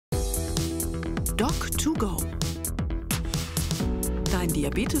Doc2Go. Dein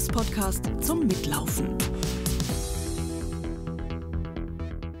Diabetes-Podcast zum Mitlaufen.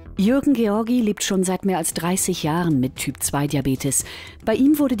 Jürgen Georgi lebt schon seit mehr als 30 Jahren mit Typ-2-Diabetes. Bei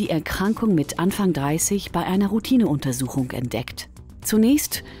ihm wurde die Erkrankung mit Anfang 30 bei einer Routineuntersuchung entdeckt.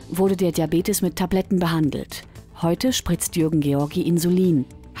 Zunächst wurde der Diabetes mit Tabletten behandelt. Heute spritzt Jürgen Georgi Insulin,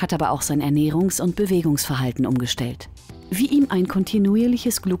 hat aber auch sein Ernährungs- und Bewegungsverhalten umgestellt. Wie ihm ein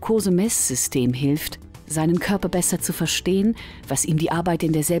kontinuierliches Glukose-Mess-System hilft, seinen Körper besser zu verstehen, was ihm die Arbeit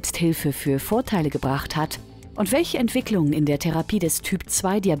in der Selbsthilfe für Vorteile gebracht hat und welche Entwicklungen in der Therapie des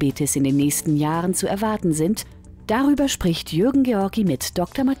Typ-2-Diabetes in den nächsten Jahren zu erwarten sind, darüber spricht Jürgen Georgi mit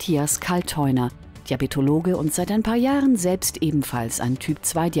Dr. Matthias Kaltheuner, Diabetologe und seit ein paar Jahren selbst ebenfalls an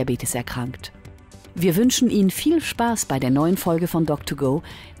Typ-2-Diabetes erkrankt. Wir wünschen Ihnen viel Spaß bei der neuen Folge von Doc2Go,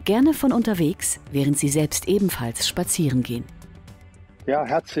 gerne von unterwegs, während Sie selbst ebenfalls spazieren gehen. Ja,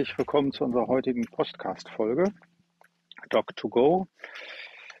 herzlich willkommen zu unserer heutigen Podcast-Folge Doc2Go.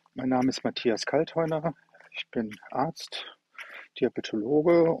 Mein Name ist Matthias Kaltheuner, ich bin Arzt,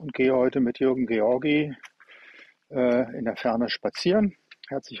 Diabetologe und gehe heute mit Jürgen Georgi in der Ferne spazieren.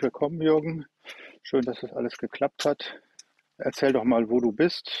 Herzlich willkommen, Jürgen. Schön, dass das alles geklappt hat. Erzähl doch mal, wo du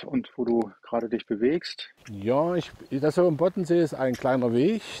bist und wo du gerade dich bewegst. Ja, das so im Bottensee ist ein kleiner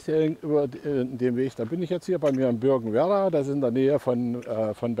Weg. Über den Weg, da bin ich jetzt hier bei mir in Birkenwerder. Das ist in der Nähe von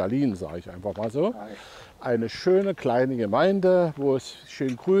Berlin, sage ich einfach mal so. Eine schöne kleine Gemeinde, wo es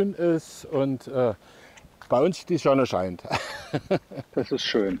schön grün ist und bei uns die Sonne scheint. Das ist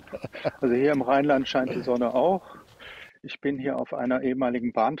schön. Also hier im Rheinland scheint die Sonne auch. Ich bin hier auf einer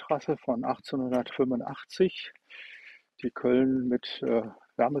ehemaligen Bahntrasse von 1885. Die Köln mit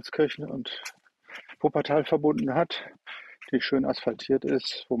Wermelskirchen und Wuppertal verbunden hat, die schön asphaltiert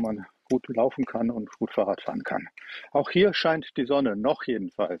ist, wo man gut laufen kann und gut Fahrrad fahren kann. Auch hier scheint die Sonne, noch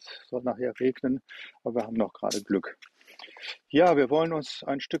jedenfalls. Es soll nachher regnen, aber wir haben noch gerade Glück. Ja, wir wollen uns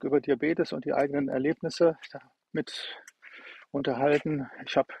ein Stück über Diabetes und die eigenen Erlebnisse damit unterhalten.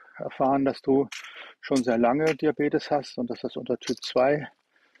 Ich habe erfahren, dass du schon sehr lange Diabetes hast und dass das unter Typ 2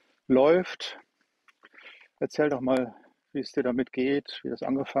 läuft. Erzähl doch mal, wie es dir damit geht, wie das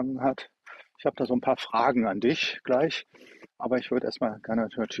angefangen hat. Ich habe da so ein paar Fragen an dich gleich, aber ich würde erstmal gerne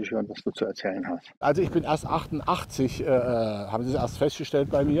natürlich hören, was du zu erzählen hast. Also ich bin erst 88, haben Sie es erst festgestellt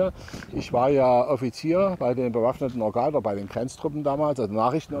bei mir. Ich war ja Offizier bei den bewaffneten Organen, bei den Grenztruppen damals, also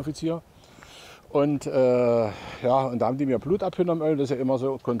Nachrichtenoffizier. Und und da haben die mir Blut abgenommen, das ist ja immer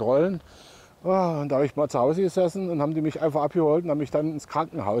so Kontrollen. Und da habe ich mal zu Hause gesessen und haben die mich einfach abgeholt und haben mich dann ins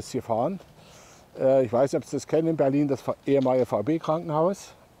Krankenhaus gefahren. Ich weiß nicht, ob Sie das kennen in Berlin, das ehemalige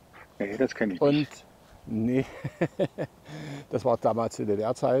VB-Krankenhaus. Nee, das kenne ich nicht. Nee, das war damals in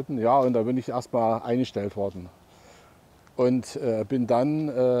DDR-Zeiten. Ja, und da bin ich erstmal eingestellt worden. Und bin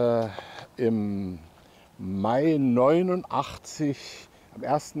dann im Mai 89, am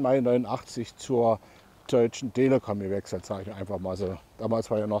 1. Mai 89 zur Deutschen Telekom gewechselt, sage ich einfach mal so. Damals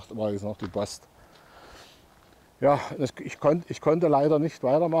war es noch die Post. Ja, ich konnte leider nicht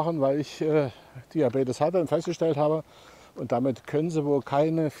weitermachen, weil ich Diabetes hatte und festgestellt habe. Und damit kann ich wohl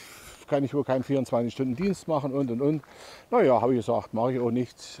keinen 24-Stunden-Dienst machen und. Naja, habe ich gesagt, mache ich auch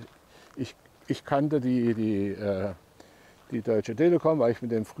nichts. Ich kannte die Deutsche Telekom, weil ich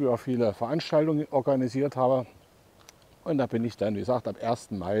mit denen früher viele Veranstaltungen organisiert habe. Und da bin ich dann, wie gesagt, am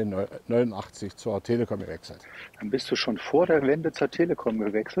 1. Mai 89 zur Telekom gewechselt. Dann bist du schon vor der Wende zur Telekom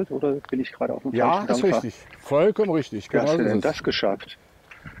gewechselt oder bin ich gerade auf dem falschen Dampfer? Ja, ist richtig. Vollkommen richtig. Wie hast du denn das geschafft?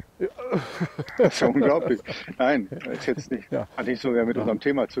 Ja. Das ist ja unglaublich. Nein, ist jetzt nicht. Ja. Hat nicht so mehr mit unserem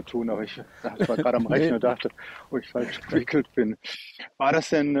Thema zu tun, aber ich war gerade am Rechnen und dachte, wo ich falsch gewickelt bin.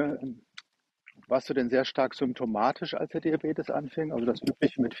 Warst du denn sehr stark symptomatisch, als der Diabetes anfing? Also das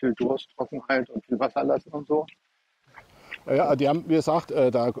Übliche mit viel Durst, Trockenheit und viel Wasser lassen und so? Ja, die haben, wie gesagt,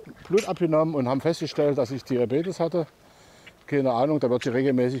 da Blut abgenommen und haben festgestellt, dass ich Diabetes hatte. Keine Ahnung, da wird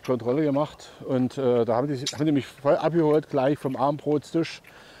regelmäßig Kontrolle gemacht. Und da haben die mich voll abgeholt, gleich vom Abendbrotstisch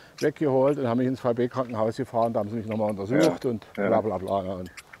weggeholt und haben mich ins VB-Krankenhaus gefahren. Da haben sie mich nochmal untersucht und bla bla bla.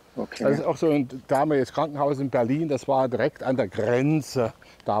 Und okay. Das ist auch so ein damaliges Krankenhaus in Berlin, das war direkt an der Grenze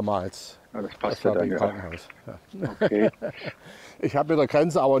damals. Ja, das passt ja dann, Krankenhaus. Ja. Okay. Ich habe mit der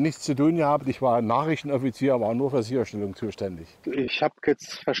Grenze aber nichts zu tun gehabt. Ich war Nachrichtenoffizier, war nur für Sicherstellung zuständig. Ich habe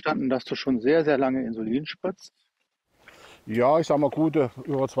jetzt verstanden, dass du schon sehr, sehr lange Insulin spritzt. Ja, ich sage mal gute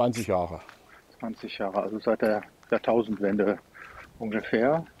über 20 Jahre. 20 Jahre, also seit der Jahrtausendwende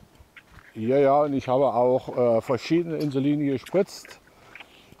ungefähr. Ja, und ich habe auch verschiedene Insuline gespritzt.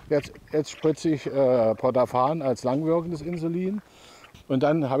 Jetzt spritze ich Portafan als langwirkendes Insulin. Und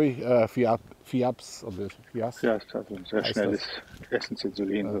dann habe ich Fiaps. Ja, ist also ein sehr schnelles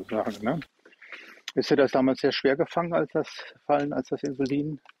Essensinsulin sozusagen. Ne? Ist dir das damals sehr schwer gefallen, als das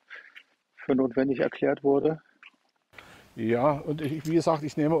Insulin für notwendig erklärt wurde? Ja, und wie gesagt,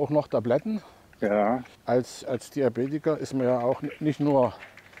 ich nehme auch noch Tabletten. Ja, Als Diabetiker ist man ja auch nicht nur,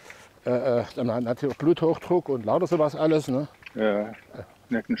 man hat ja auch Bluthochdruck und lauter sowas alles. Ne? ja,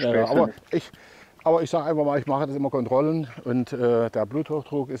 netten Ja, Späße. aber ich sage einfach mal, ich mache das immer Kontrollen und der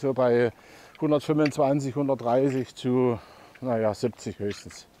Bluthochdruck ist so bei 125, 130 zu 70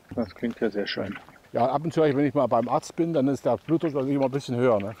 höchstens. Das klingt ja sehr schön. Ja, ab und zu, wenn ich mal beim Arzt bin, dann ist der Blutdruck natürlich immer ein bisschen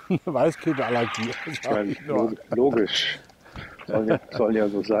höher. Ne? Weißkittelallergie. Ja, logisch. Soll ja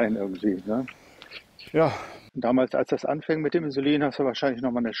so sein irgendwie. Ne? Ja, Damals, als das anfing mit dem Insulin, hast du wahrscheinlich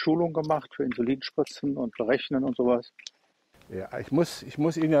nochmal eine Schulung gemacht für Insulinspritzen und Berechnen und sowas. ja, ich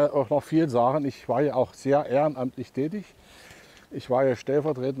muss Ihnen ja auch noch viel sagen. Ich war ja auch sehr ehrenamtlich tätig. Ich war ja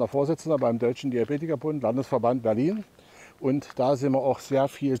stellvertretender Vorsitzender beim Deutschen Diabetikerbund, Landesverband Berlin. Und da sind wir auch sehr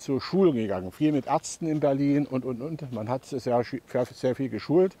viel zur Schulung gegangen. Viel mit Ärzten in Berlin und. Man hat sehr viel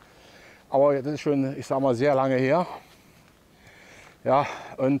geschult. Aber das ist schon, ich sage mal, sehr lange her. Ja,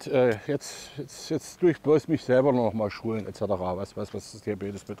 und jetzt tue ich bloß mich selber noch mal schulen etc., was das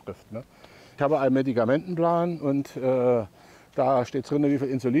Diabetes betrifft. Ne? Ich habe einen Medikamentenplan und da steht drin, wie viel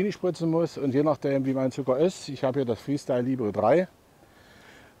Insulin ich spritzen muss. Und je nachdem, wie mein Zucker ist, ich habe hier das Freestyle Libre 3.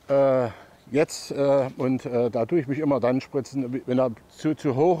 Da tue ich mich immer dann spritzen, wenn er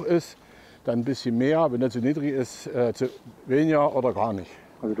zu hoch ist, dann ein bisschen mehr. Wenn er zu niedrig ist, zu weniger oder gar nicht.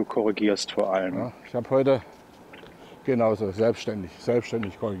 Also du korrigierst vor allem. Ja, ich habe heute genauso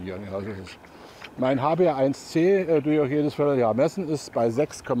selbstständig korrigieren. Ja, so ist es. Mein HbA1c, durch jedes Vierteljahr messen, ist bei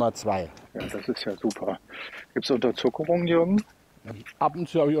 6,2. Ja, das ist ja super. Gibt es Unterzuckerung, Jürgen? Ab und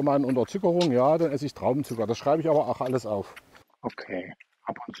zu habe ich immer eine Unterzuckerung, ja, dann esse ich Traubenzucker. Das schreibe ich aber auch alles auf. Okay.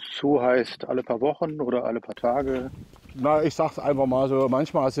 Ab und zu heißt alle paar Wochen oder alle paar Tage? Na, ich sage es einfach mal so,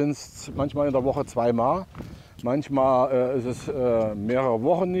 manchmal in der Woche zweimal, manchmal ist es mehrere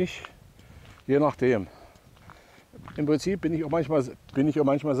Wochen nicht, je nachdem. Im Prinzip bin ich auch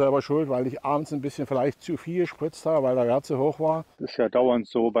manchmal selber schuld, weil ich abends ein bisschen vielleicht zu viel gespritzt habe, weil der Wert zu hoch war. Das ist ja dauernd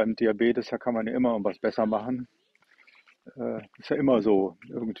so, beim Diabetes, da kann man ja immer irgendwas besser machen. Ist ja immer so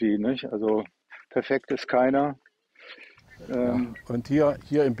irgendwie, nicht? Also perfekt ist keiner. Ja. Und hier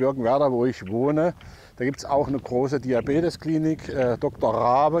in Birkenwerder, wo ich wohne, da gibt es auch eine große Diabetesklinik, Dr.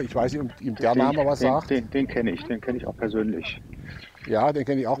 Rabe, ich weiß nicht, ob ihm der Name was sagt. Den kenne ich auch persönlich. Ja, den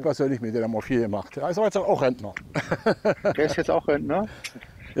kenne ich auch persönlich, mit dem haben wir viel gemacht. Er ist aber jetzt auch Rentner. Der ist jetzt auch Rentner?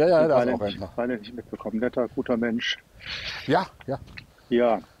 Ja, der ist auch Rentner. Weil nicht mitbekommen. Netter, guter Mensch. Ja.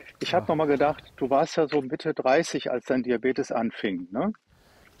 Ja, ich habe noch mal gedacht, du warst ja so Mitte 30, als dein Diabetes anfing, ne?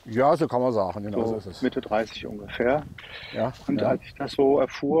 Ja, so kann man sagen, genau so ist es. Mitte 30 ungefähr. Ja, Und als ich das so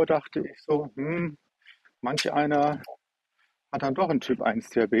erfuhr, dachte ich so, manch einer hat dann doch einen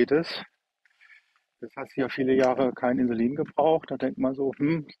Typ-1-Diabetes. Jetzt hast du ja viele Jahre kein Insulin gebraucht. Da denkt man so,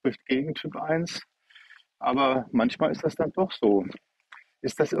 spricht gegen Typ 1. Aber manchmal ist das dann doch so.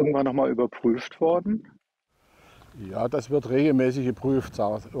 Ist das irgendwann nochmal überprüft worden? Ja, das wird regelmäßig geprüft.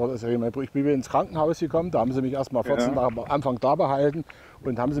 Ich bin ins Krankenhaus gekommen, da haben sie mich erst mal 14 Tage am Anfang da behalten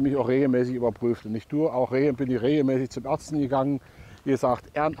und haben sie mich auch regelmäßig überprüft. Und bin ich regelmäßig zum Ärzten gegangen. Wie gesagt,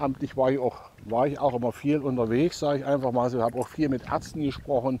 ehrenamtlich war ich auch immer viel unterwegs, sage ich einfach mal so. Habe auch viel mit Ärzten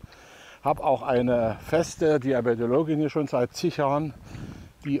gesprochen. Habe auch eine feste Diabetologin hier schon seit zig Jahren,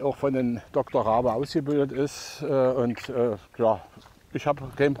 die auch von den Dr. Rabe ausgebildet ist. Ich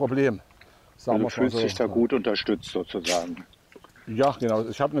habe kein Problem. Also du fühlst dich da gut unterstützt sozusagen. Ja, genau.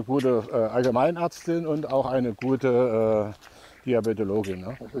 Ich habe eine gute Allgemeinärztin und auch eine gute Diabetologin.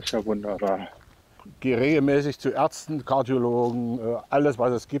 Ne? Das ist ja wunderbar. Gehe regelmäßig zu Ärzten, Kardiologen, alles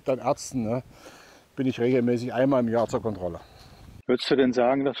was es gibt an Ärzten. Ne? Bin ich regelmäßig einmal im Jahr zur Kontrolle. Würdest du denn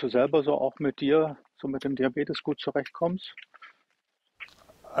sagen, dass du selber so auch mit dem Diabetes gut zurechtkommst?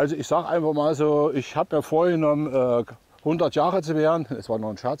 Also ich sage einfach mal so, ich habe mir vorgenommen, 100 Jahre zu werden. Das war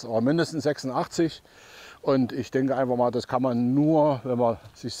noch ein Scherz, aber mindestens 86. Und ich denke einfach mal, das kann man nur, wenn man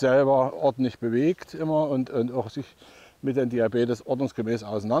sich selber ordentlich bewegt immer und auch sich mit dem Diabetes ordnungsgemäß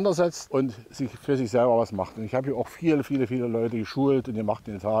auseinandersetzt und sich für sich selber was macht. Und ich habe hier auch viele Leute geschult und gemacht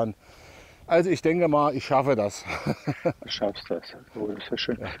und getan. Also ich denke mal, ich schaffe das. Du schaffst das. Oh, das ist ja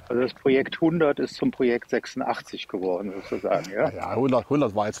schön. Also das Projekt 100 ist zum Projekt 86 geworden, sozusagen. Ja, ja 100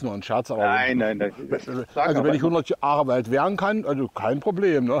 war jetzt nur ein Scherz. Aber nein. Also wenn ich 100 Jahre alt werden kann, also kein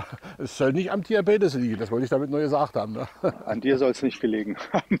Problem. Ne? Es soll nicht am Diabetes liegen, das wollte ich damit nur gesagt haben. Ne? An dir soll es nicht gelegen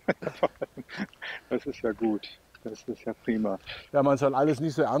haben. Das ist ja gut. Das ist ja prima. Ja, man soll alles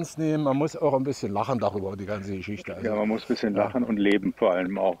nicht so ernst nehmen. Man muss auch ein bisschen lachen darüber, die ganze Geschichte. Also, ja, man muss ein bisschen lachen und leben vor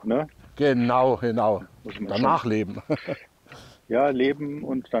allem auch, ne? Genau. Danach leben. Ja, leben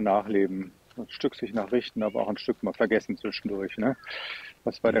und danach leben. ein Stück sich nachrichten, aber auch ein Stück mal vergessen zwischendurch, ne?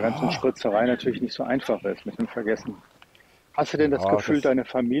 Was bei der ganzen Spritzerei natürlich nicht so einfach ist mit dem Vergessen. Hast du denn das Ja, Gefühl, deine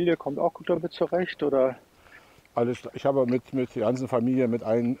Familie kommt auch gut damit zurecht? Oder? alles, ich habe mit der ganzen Familie, mit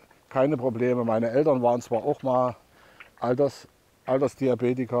allen keine Probleme. Meine Eltern waren zwar auch mal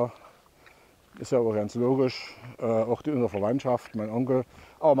Altersdiabetiker, ist ja auch ganz logisch, auch die in der Verwandtschaft, mein Onkel,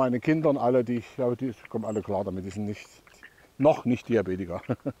 aber meine Kinder und alle, die kommen alle klar damit, die sind noch nicht Diabetiker.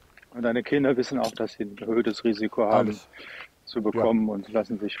 Und deine Kinder wissen auch, dass sie ein erhöhtes Risiko haben Alles, zu ja, bekommen und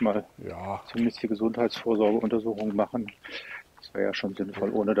lassen sich mal ja, zumindest die Gesundheitsvorsorgeuntersuchung machen. Das wäre ja schon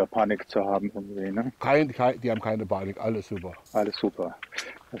sinnvoll, ohne da Panik zu haben irgendwie, ne? die haben keine Panik, alles super. Alles super.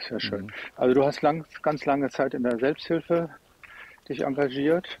 Das ist ja schön. Also du hast ganz lange Zeit in der Selbsthilfe dich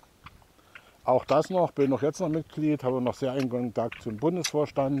engagiert. Auch das noch, bin noch jetzt noch Mitglied, habe noch sehr engen Kontakt zum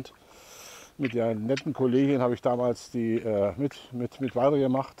Bundesvorstand. Mit der netten Kollegin habe ich damals die mit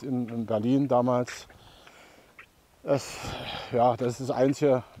weitergemacht in Berlin damals. Das ist das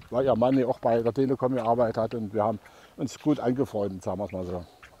Einzige, weil ihr Mann ja auch bei der Telekom gearbeitet hat und wir haben uns gut angefreundet, sagen wir es mal so.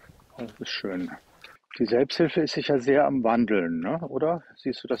 Das ist schön. Die Selbsthilfe ist sicher sehr am Wandeln, ne? Oder?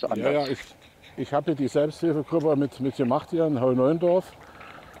 Siehst du das Ja, anders? ich habe die Selbsthilfegruppe mit gemacht hier in Heu-Neuendorf.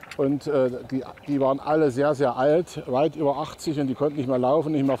 Und die waren alle sehr, sehr alt, weit über 80 und die konnten nicht mehr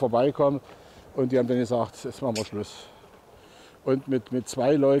laufen, nicht mehr vorbeikommen. Und die haben dann gesagt, jetzt machen wir Schluss. Und mit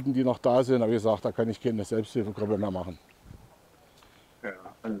 2 Leuten, die noch da sind, habe ich gesagt, da kann ich keine Selbsthilfegruppe mehr machen. Ja,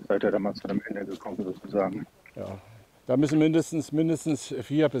 also seid ihr damals zu einem Ende gekommen sozusagen. Ja. Da müssen mindestens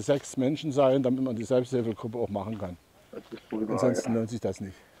 4 bis 6 Menschen sein, damit man die Selbsthilfegruppe auch machen kann. Das ist wohl wahr, Ansonsten ja. lohnt sich das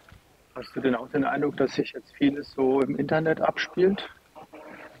nicht. Hast du denn auch den Eindruck, dass sich jetzt vieles so im Internet abspielt?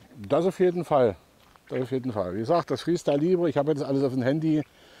 Das auf jeden Fall. Das auf jeden Fall. Wie gesagt, das Freestyle Libre, ich habe jetzt alles auf dem Handy.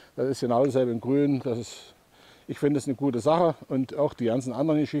 Das ist genau dasselbe in Grün. Ich finde es eine gute Sache. Und auch die ganzen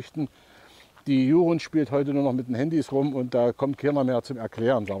anderen Geschichten. Die Jugend spielt heute nur noch mit den Handys rum und da kommt keiner mehr zum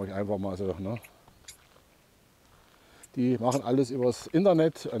Erklären, sage ich einfach mal so. Ne? Die machen alles übers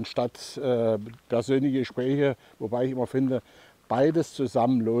Internet anstatt persönliche Gespräche, wobei ich immer finde, beides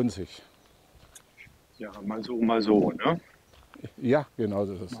zusammen lohnt sich. Ja, mal so, ne? Ja, genau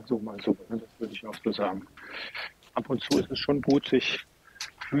so ist es. Mal so, ne? Das würde ich auch so sagen. Ab und zu ist es schon gut, sich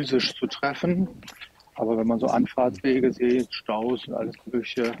physisch zu treffen. Aber wenn man so Anfahrtswege sieht, Staus und alles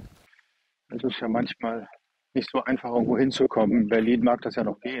Mögliche, ist es ja manchmal nicht so einfach, irgendwo hinzukommen. In Berlin mag das ja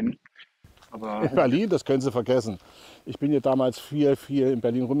noch gehen. Aber In Berlin, das können Sie vergessen. Ich bin ja damals viel in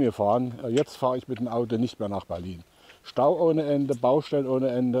Berlin rumgefahren. Jetzt fahre ich mit dem Auto nicht mehr nach Berlin. Stau ohne Ende, Baustellen ohne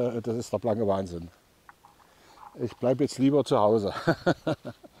Ende, das ist der blanke Wahnsinn. Ich bleibe jetzt lieber zu Hause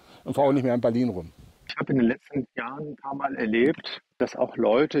und fahre auch nicht mehr in Berlin rum. ich habe in den letzten Jahren ein paar Mal erlebt, dass auch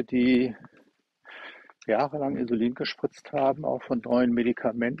Leute, die jahrelang Insulin gespritzt haben, auch von neuen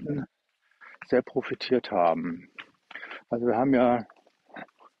Medikamenten sehr profitiert haben. Also wir haben ja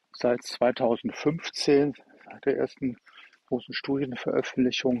seit 2015, seit der ersten großen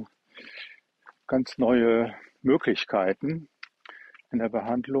Studienveröffentlichung, ganz neue Möglichkeiten in der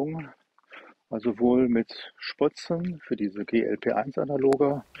Behandlung, also sowohl mit Spritzen für diese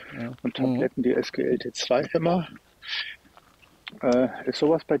GLP-1-Analoge und Tabletten, die SGLT2-Hämmer. Ist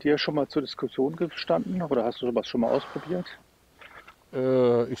sowas bei dir schon mal zur Diskussion gestanden oder hast du sowas schon mal ausprobiert?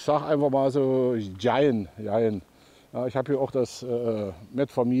 Ich sage einfach mal so, Jein. Ja, ich habe hier auch das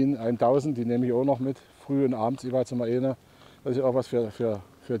Metformin 1000, die nehme ich auch noch mit, früh und abends jeweils immer eine. Das ist auch was für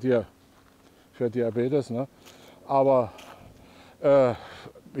Diabetes. Ne? Aber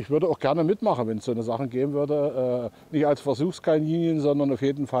ich würde auch gerne mitmachen, wenn es so eine Sache geben würde. Nicht als Versuchskaninchen, sondern auf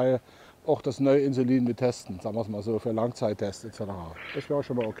jeden Fall auch das neue Insulin mit testen, sagen wir es mal so, für Langzeittests etc. Das wäre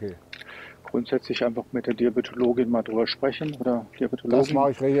schon mal okay. Grundsätzlich einfach mit der Diabetologin mal drüber sprechen oder Das Diabetologin?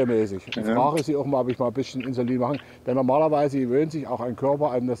 mache ich regelmäßig. Ich Ja. frage sie auch mal, ob ich mal ein bisschen Insulin machen kann. Denn normalerweise gewöhnt sich auch ein Körper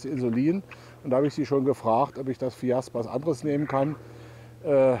an das Insulin. Und da habe ich sie schon gefragt, ob ich das für was anderes nehmen kann.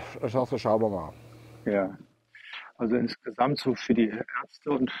 Ich sagte, schauen wir mal. Ja, also insgesamt so für die Ärzte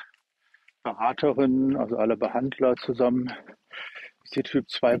und Beraterinnen, also alle Behandler zusammen, ist die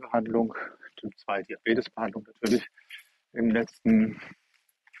Typ-2-Behandlung, Typ-2-Diabetes-Behandlung natürlich in den letzten,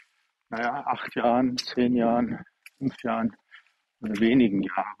 8 Jahren, 10 Jahren, 5 Jahren, also wenigen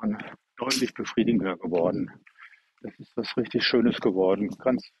Jahren deutlich befriedigender geworden. Das ist was richtig Schönes geworden.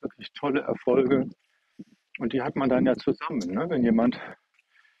 Ganz wirklich tolle Erfolge. Und die hat man dann ja zusammen, ne? Wenn jemand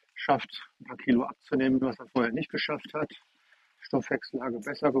schafft, ein paar Kilo abzunehmen, was er vorher nicht geschafft hat, Stoffwechsellage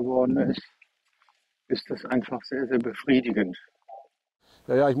besser geworden ist das einfach sehr, sehr befriedigend.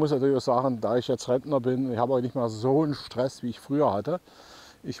 Ja, ich muss natürlich auch sagen, da ich jetzt Rentner bin, ich habe auch nicht mehr so einen Stress, wie ich früher hatte.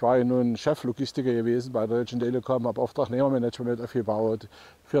 Ich war ja nun Cheflogistiker gewesen bei der Deutschen Telekom, habe Auftragnehmermanagement aufgebaut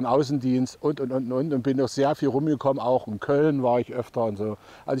für den Außendienst und bin noch sehr viel rumgekommen. Auch in Köln war ich öfter und so.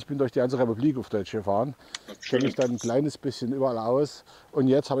 Also ich bin durch die ganze Republik auf Deutsch gefahren. Kenne mich dann ein kleines bisschen überall aus. Und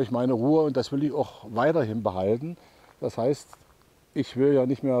jetzt habe ich meine Ruhe und das will ich auch weiterhin behalten. Das heißt, ich will ja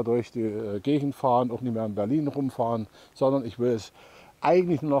nicht mehr durch die Gegend fahren, auch nicht mehr in Berlin rumfahren, sondern ich will es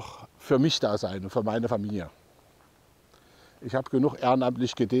eigentlich nur noch für mich da sein und für meine Familie. Ich habe genug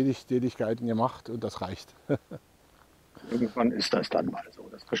ehrenamtliche Tätigkeiten gemacht und das reicht. Irgendwann ist das dann mal so.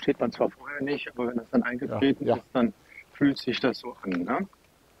 Das versteht man zwar vorher nicht, aber wenn das dann eingetreten Ja. ist, dann fühlt sich das so an. Ne?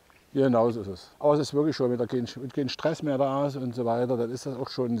 Genau so ist es. Aber es ist wirklich schon, wenn kein Stress mehr da ist und so weiter, dann ist das auch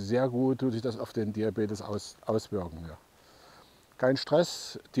schon sehr gut, tut sich das auf den Diabetes auswirken. Ja. Kein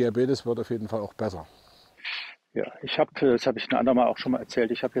Stress, Diabetes wird auf jeden Fall auch besser. Ja, das habe ich ein andermal auch schon mal erzählt,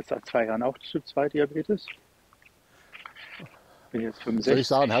 ich habe jetzt seit 2 Jahren auch Typ-2-Diabetes. Bin jetzt Soll ich 65.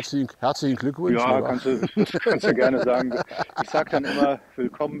 sagen, herzlichen Glückwunsch? Ja, oder? kannst du gerne sagen. Ich sage dann immer,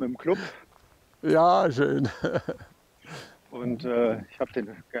 willkommen im Club. Ja, schön. Und ich habe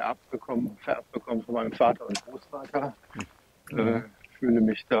den vererbt bekommen von meinem Vater und Großvater. Fühle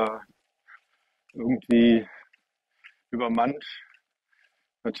mich da irgendwie übermannt.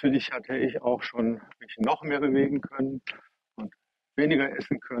 Natürlich hätte ich auch schon mich noch mehr bewegen können und weniger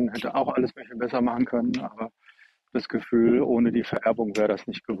essen können, hätte auch alles Mögliche besser machen können, aber das Gefühl, ohne die Vererbung wäre das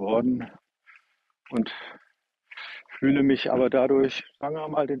nicht geworden. Und fühle mich aber dadurch, sagen wir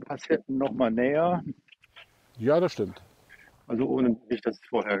mal, den Patienten noch mal näher. Ja, das stimmt. Also ohne nicht, dass es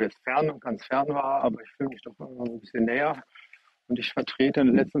vorher jetzt ganz fern war, aber ich fühle mich doch immer ein bisschen näher. Und ich vertrete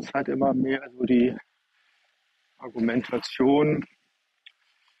in der letzten Zeit immer mehr so die Argumentation,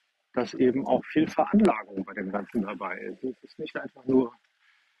 dass eben auch viel Veranlagung bei dem Ganzen dabei ist. Es ist nicht einfach nur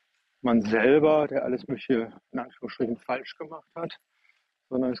man selber, der alles Mögliche in Anführungsstrichen falsch gemacht hat,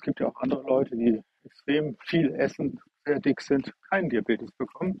 sondern es gibt ja auch andere Leute, die extrem viel essen, sehr dick sind, keinen Diabetes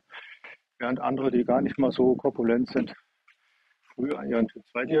bekommen, während andere, die gar nicht mal so korpulent sind, früher ihren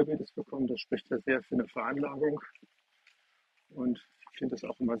Typ-2-Diabetes bekommen. Das spricht ja sehr für eine Veranlagung. Und ich finde das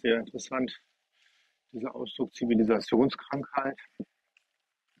auch immer sehr interessant, dieser Ausdruck Zivilisationskrankheit.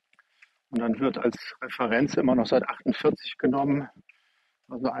 Und dann wird als Referenz immer noch seit 48 genommen.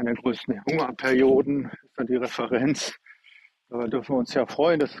 Also eine der größten Hungerperioden ist dann die Referenz. Da dürfen wir uns ja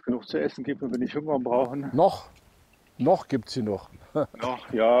freuen, dass es genug zu essen gibt und wir nicht Hunger brauchen. Noch gibt es sie noch.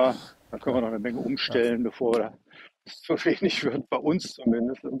 Noch, ja, da können wir noch eine Menge umstellen, bevor es zu wenig wird, bei uns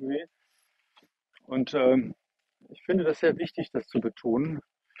zumindest irgendwie. Und ich finde das sehr wichtig, das zu betonen.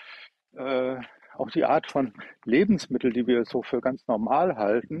 Auch die Art von Lebensmittel, die wir so für ganz normal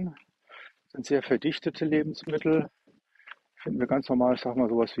halten, sind sehr verdichtete Lebensmittel. Finden wir ganz normal, ich sag mal,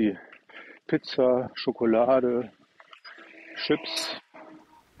 sowas wie Pizza, Schokolade, Chips.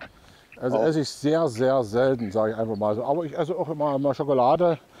 Also esse ich sehr, sehr selten, sage ich einfach mal so. Aber ich esse auch immer mal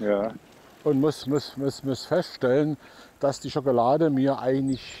Schokolade Ja, und muss feststellen, dass die Schokolade mir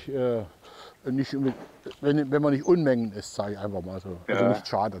eigentlich nicht, wenn man nicht Unmengen isst, sage ich einfach mal so. Also Ja. nicht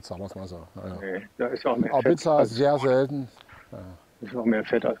schadet, sagen wir es mal so. Ja. nee, da ist auch mehr Aber Fett Pizza sehr selten. ist auch mehr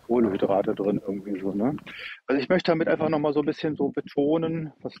Fett als Kohlenhydrate drin irgendwie so, ne? Also ich möchte damit einfach nochmal so ein bisschen so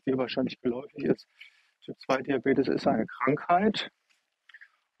betonen, was dir wahrscheinlich geläufig ist. Typ-2-Diabetes ist eine Krankheit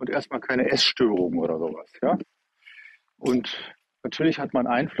und erstmal keine Essstörung oder sowas, ja? Und natürlich hat man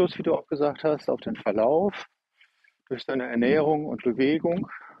Einfluss, wie du auch gesagt hast, auf den Verlauf durch seine Ernährung und Bewegung.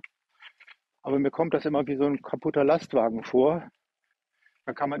 Aber mir kommt das immer wie so ein kaputter Lastwagen vor.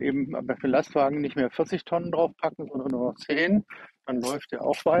 Da kann man eben für den Lastwagen nicht mehr 40 Tonnen draufpacken, sondern nur noch 10. Dann läuft der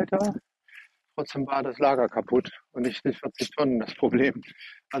auch weiter. Trotzdem war das Lager kaputt und nicht die 40 Tonnen das Problem.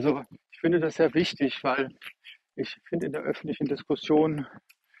 Also ich finde das sehr wichtig, weil ich finde, in der öffentlichen Diskussion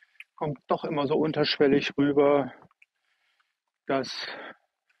kommt doch immer so unterschwellig rüber, dass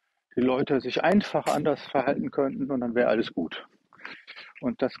die Leute sich einfach anders verhalten könnten und dann wäre alles gut.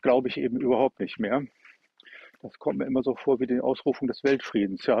 Und das glaube ich eben überhaupt nicht mehr. Das kommt mir immer so vor wie die Ausrufung des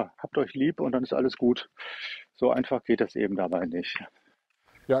Weltfriedens. Ja, habt euch lieb und dann ist alles gut. So einfach geht das eben dabei nicht.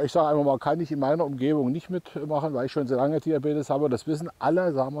 Ja, ich sage einfach mal, kann ich in meiner Umgebung nicht mitmachen, weil ich schon so lange Diabetes habe. Das wissen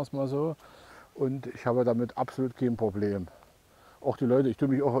alle, sagen wir es mal so. Und ich habe damit absolut kein Problem. Auch die Leute, ich tue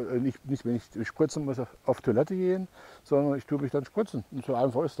mich auch nicht wenn ich spritzen muss, auf Toilette gehen, sondern ich tue mich dann spritzen. Und so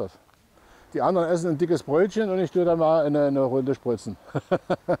einfach ist das. Die anderen essen ein dickes Brötchen und ich tue dann mal eine Runde spritzen.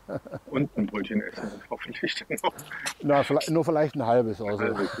 Und ein Brötchen essen, hoffentlich dann noch. Na, nur vielleicht ein halbes. Also.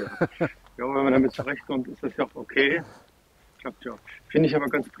 Ja, wenn man damit zurechtkommt, ist das ja auch okay. Klappt ja. Finde ich aber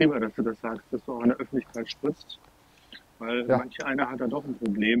ganz prima, dass du das sagst, dass du auch in der Öffentlichkeit spritzt. Weil Ja. manch einer hat da doch ein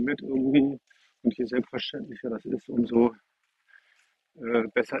Problem mit irgendwie. Und je selbstverständlicher das ist, umso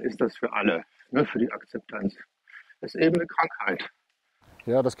besser ist das für alle, ne, für die Akzeptanz. Das ist eben eine Krankheit.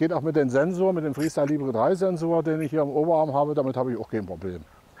 Ja, das geht auch mit dem Sensor, mit dem Freestyle Libre 3 Sensor, den ich hier am Oberarm habe. Damit habe ich auch kein Problem.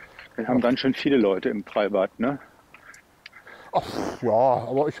 Den haben ganz schön viele Leute im Freibad, ne? Ach, ja,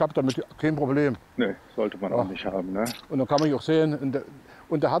 aber ich habe damit kein Problem. Ne, sollte man auch nicht haben, ne? Und dann kann man auch sehen,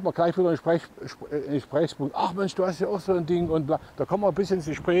 und da hat man gleich wieder einen Gesprächspunkt. Ach Mensch, du hast ja auch so ein Ding. Und da kommen wir ein bisschen ins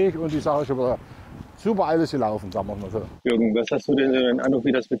Gespräch und die Sache ist schon wieder super alles gelaufen, sagen wir mal so. Jürgen, was hast du denn den Eindruck,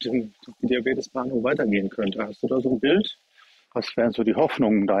 wie das mit dem Diabetesbehandlung weitergehen könnte? Hast du da so ein Bild? Was wären so die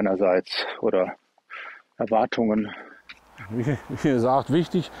Hoffnungen deinerseits oder Erwartungen? Wie gesagt,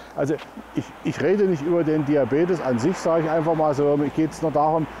 wichtig, also ich rede nicht über den Diabetes an sich, sage ich einfach mal so. Mir geht es nur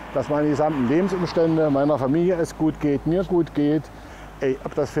darum, dass meine gesamten Lebensumstände meiner Familie es gut geht, mir gut geht.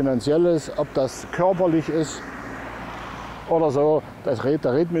 Ob das finanziell ist, ob das körperlich ist oder so, da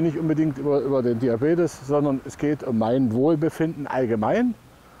reden wir nicht unbedingt über den Diabetes, sondern es geht um mein Wohlbefinden allgemein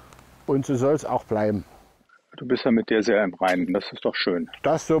und so soll es auch bleiben. Du bist ja mit dir sehr im Reinen, das ist doch schön.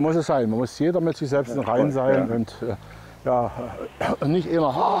 So muss es sein, man muss jeder mit sich selbst im Reinen sein und nicht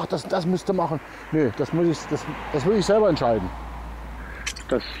immer, ach, das müsst ihr machen. Nee, das will ich selber entscheiden.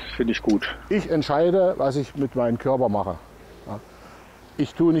 Das finde ich gut. Ich entscheide, was ich mit meinem Körper mache. Ja.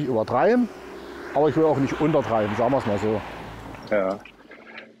 Ich tue nicht übertreiben, aber ich will auch nicht untertreiben, sagen wir es mal so.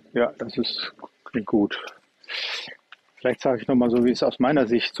 Ja, klingt gut. Vielleicht sage ich nochmal so, wie es aus meiner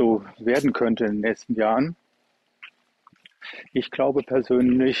Sicht so werden könnte in den nächsten Jahren. Ich glaube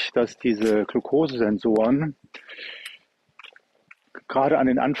persönlich, dass diese Glukosesensoren gerade an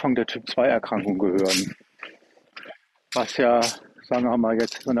den Anfang der Typ-2-Erkrankung gehören. Was ja, sagen wir mal,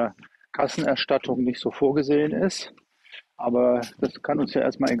 jetzt in der Kassenerstattung nicht so vorgesehen ist. Aber das kann uns ja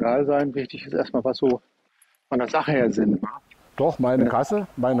erstmal egal sein. Wichtig ist erstmal, was so von der Sache her Sinn macht. Doch, meine Kasse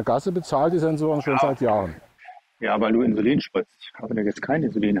bezahlt die Sensoren schon seit Jahren. Ja, weil du Insulin spritzt. Aber wenn du jetzt kein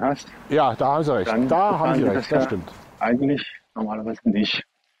Insulin hast, ja, da haben Sie recht. Das stimmt. Eigentlich normalerweise nicht.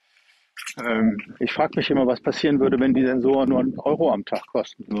 Ich frage mich immer, was passieren würde, wenn die Sensoren nur 1 Euro am Tag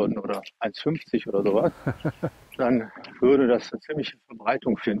kosten würden oder 1,50 oder sowas. Dann würde das eine ziemliche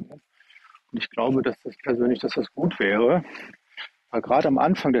Verbreitung finden. Und ich glaube, dass das gut wäre. Weil gerade am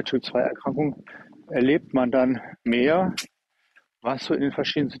Anfang der Typ-2-Erkrankung erlebt man dann mehr, was so in den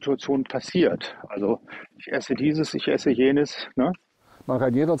verschiedenen Situationen passiert. Also ich esse dieses, ich esse jenes. Ne? Man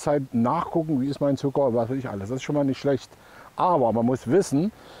kann jederzeit nachgucken, wie ist mein Zucker und was will ich alles. Das ist schon mal nicht schlecht. Aber man muss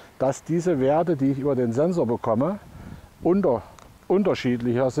wissen, dass diese Werte, die ich über den Sensor bekomme,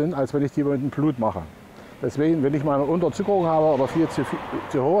 unterschiedlicher sind, als wenn ich die mit dem Blut mache. Deswegen, wenn ich mal eine Unterzuckerung habe oder viel zu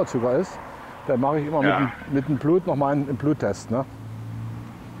hoher Zucker ist, dann mache ich immer mit dem Blut nochmal einen Bluttest. Ne?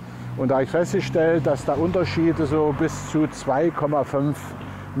 Und da habe ich festgestellt, dass da Unterschiede so bis zu 2,5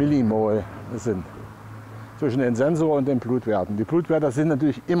 Millimol sind zwischen den Sensor und den Blutwerten. Die Blutwerte sind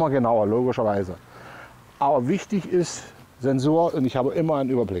natürlich immer genauer, logischerweise. Aber wichtig ist Sensor und ich habe immer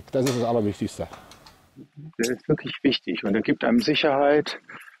einen Überblick. Das ist das Allerwichtigste. Der ist wirklich wichtig und er gibt einem Sicherheit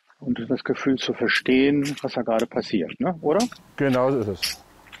und das Gefühl zu verstehen, was da gerade passiert, ne? Oder? Genau so ist es.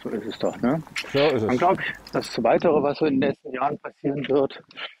 So ist es doch, ne? So ist es. Dann glaube ich, das Weitere, was so in den nächsten Jahren passieren wird,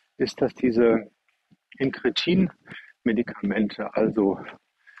 ist, dass diese Incretin-Medikamente, also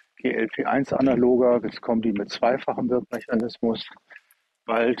GLP-1-Analoger, jetzt kommen die mit zweifachem Wirkmechanismus,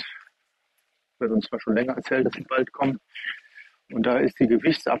 bald, wird uns zwar schon länger erzählt, dass sie bald kommen, und da ist die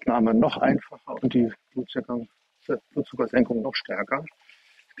Gewichtsabnahme noch einfacher und die Blutzuckersenkung noch stärker.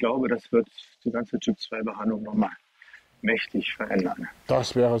 Ich glaube, das wird die ganze Typ-2-Behandlung nochmal mächtig verändern.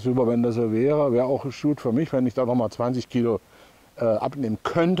 Das wäre super, wenn das so wäre. Wäre auch gut für mich, wenn ich da nochmal 20 Kilo abnehmen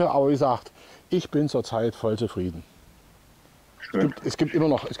könnte. Aber wie gesagt, ich bin zurzeit voll zufrieden. Es gibt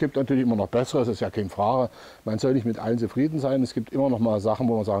natürlich immer noch Besseres, das ist ja keine Frage. Man soll nicht mit allen zufrieden sein. Es gibt immer noch mal Sachen,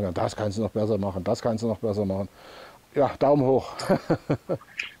 wo man sagen kann, das kannst du noch besser machen, das kannst du noch besser machen. Ja, Daumen hoch.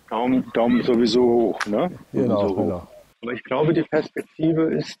 Daumen sowieso hoch, ne? Genau. Aber ich glaube, die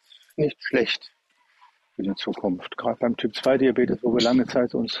Perspektive ist nicht schlecht für die Zukunft. Gerade beim Typ-2-Diabetes, wo wir lange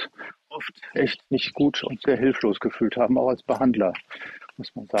Zeit uns oft echt nicht gut und sehr hilflos gefühlt haben, auch als Behandler,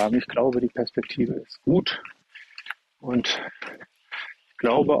 muss man sagen. Ich glaube, die Perspektive ist gut. Und ich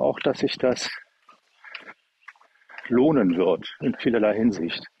glaube auch, dass sich das lohnen wird in vielerlei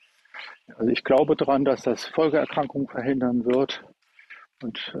Hinsicht. Also ich glaube daran, dass das Folgeerkrankungen verhindern wird.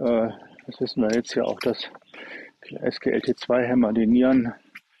 Und das wissen wir jetzt ja auch, dass SGLT2-Hämmer die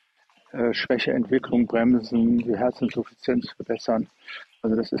Nierenschwächeentwicklung bremsen, die Herzinsuffizienz verbessern.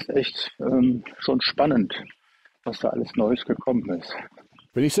 Also das ist echt schon spannend, was da alles Neues gekommen ist.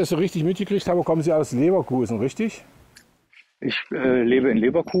 Wenn ich das so richtig mitgekriegt habe, kommen Sie aus Leverkusen, richtig? Ich lebe in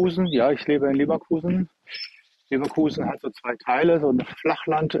Leverkusen. Ja, ich lebe in Leverkusen. Leverkusen hat so 2 Teile, so ein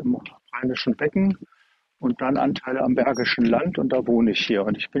Flachland im Rheinischen Becken und dann Anteile am Bergischen Land und da wohne ich hier.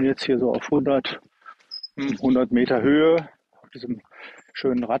 Und ich bin jetzt hier so auf 100 Meter Höhe auf diesem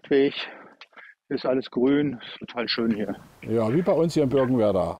schönen Radweg. Hier ist alles grün, ist total schön hier. Ja, wie bei uns hier in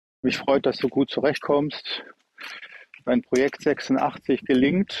Birkenwerder. Mich freut, dass du gut zurechtkommst. Mein Projekt 86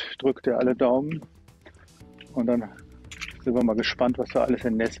 gelingt, ich drücke dir alle Daumen und dann sind wir mal gespannt, was wir alles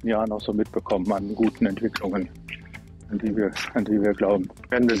in den nächsten Jahren noch so mitbekommen an guten Entwicklungen, an die wir glauben.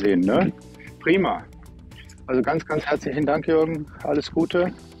 Werden wir sehen, ne? Prima. Also ganz, ganz herzlichen Dank, Jürgen. Alles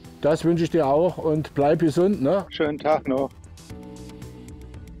Gute. Das wünsche ich dir auch und bleib gesund, ne? Schönen Tag noch.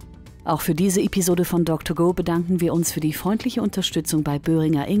 Auch für diese Episode von Doc2Go bedanken wir uns für die freundliche Unterstützung bei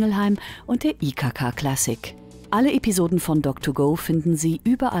Böhringer Ingelheim und der IKK Klassik. Alle Episoden von Doc2Go finden Sie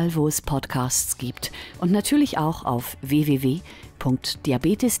überall, wo es Podcasts gibt und natürlich auch auf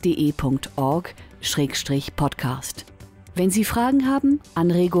www.diabetes.de.org/podcast. Wenn Sie Fragen haben,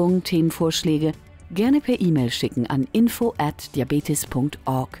 Anregungen, Themenvorschläge, gerne per E-Mail schicken an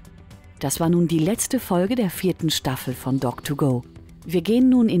info@diabetes.org. Das war nun die letzte Folge der 4. Staffel von Doc2Go. Wir gehen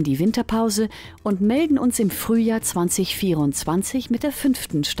nun in die Winterpause und melden uns im Frühjahr 2024 mit der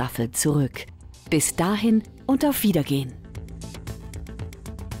 5. Staffel zurück. Bis dahin und auf Wiedergehen.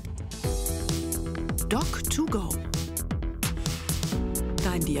 Doc2Go.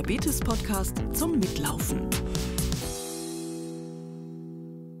 Dein Diabetes-Podcast zum Mitlaufen.